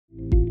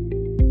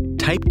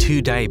Type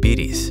 2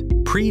 diabetes,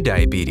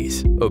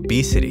 pre-diabetes,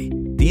 obesity,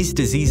 these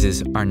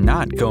diseases are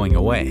not going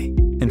away.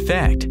 In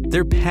fact,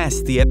 they're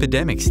past the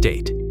epidemic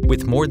state,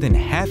 with more than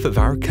half of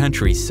our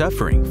country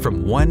suffering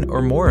from one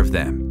or more of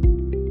them.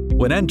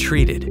 When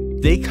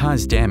untreated, they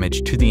cause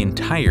damage to the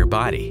entire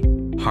body: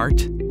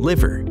 heart,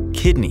 liver,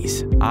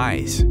 kidneys,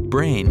 eyes,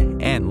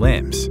 brain, and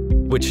limbs,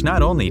 which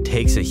not only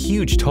takes a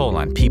huge toll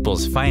on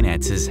people's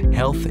finances,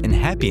 health, and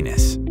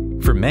happiness.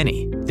 For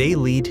many, they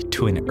lead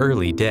to an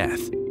early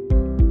death.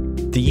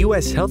 The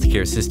U.S.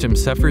 healthcare system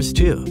suffers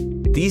too.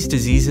 These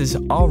diseases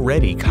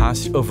already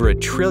cost over $1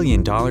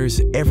 trillion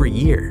every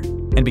year,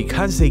 and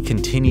because they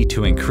continue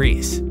to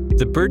increase,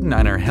 the burden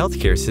on our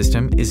healthcare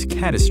system is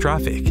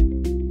catastrophic.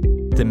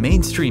 The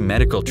mainstream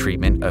medical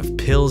treatment of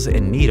pills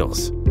and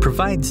needles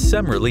provides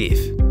some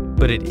relief,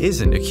 but it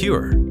isn't a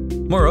cure.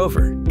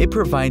 Moreover, it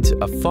provides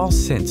a false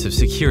sense of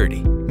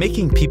security,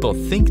 making people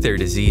think their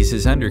disease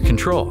is under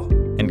control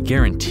and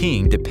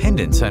guaranteeing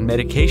dependence on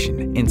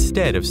medication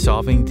instead of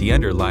solving the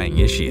underlying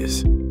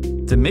issues.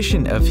 The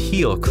mission of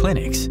HEAL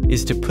clinics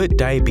is to put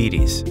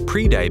diabetes,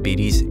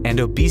 prediabetes, and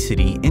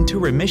obesity into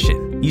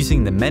remission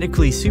using the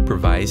medically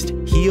supervised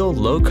HEAL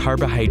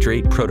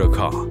low-carbohydrate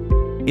protocol.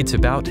 It's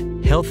about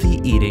healthy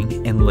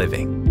eating and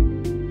living.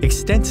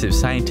 Extensive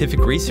scientific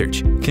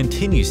research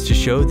continues to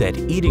show that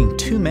eating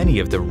too many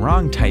of the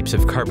wrong types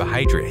of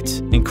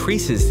carbohydrates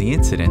increases the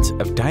incidence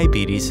of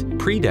diabetes,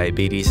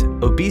 prediabetes,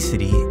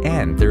 obesity,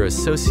 and their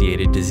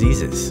associated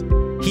diseases.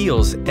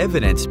 HEAL's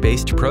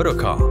evidence-based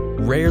protocol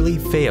rarely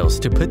fails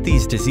to put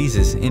these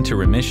diseases into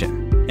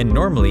remission and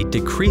normally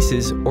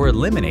decreases or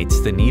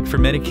eliminates the need for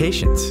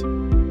medications.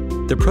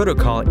 The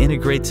protocol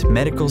integrates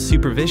medical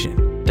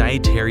supervision,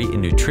 dietary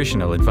and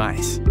nutritional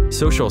advice,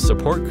 social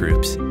support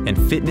groups, and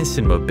fitness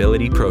and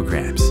mobility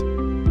programs.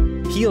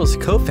 HEAL's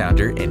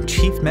co-founder and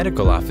chief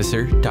medical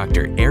officer,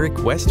 Dr.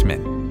 Eric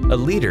Westman, a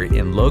leader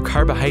in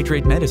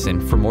low-carbohydrate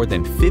medicine for more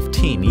than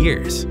 15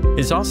 years,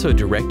 is also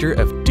director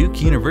of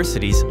Duke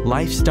University's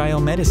Lifestyle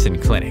Medicine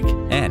Clinic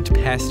and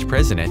past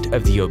president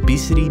of the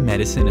Obesity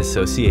Medicine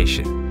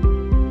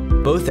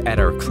Association. Both at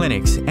our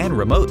clinics and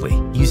remotely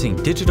using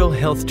digital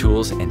health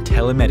tools and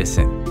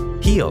telemedicine,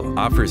 HEAL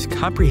offers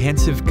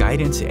comprehensive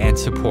guidance and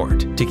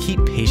support to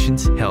keep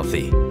patients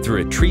healthy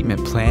through a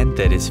treatment plan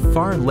that is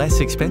far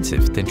less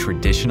expensive than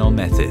traditional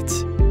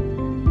methods.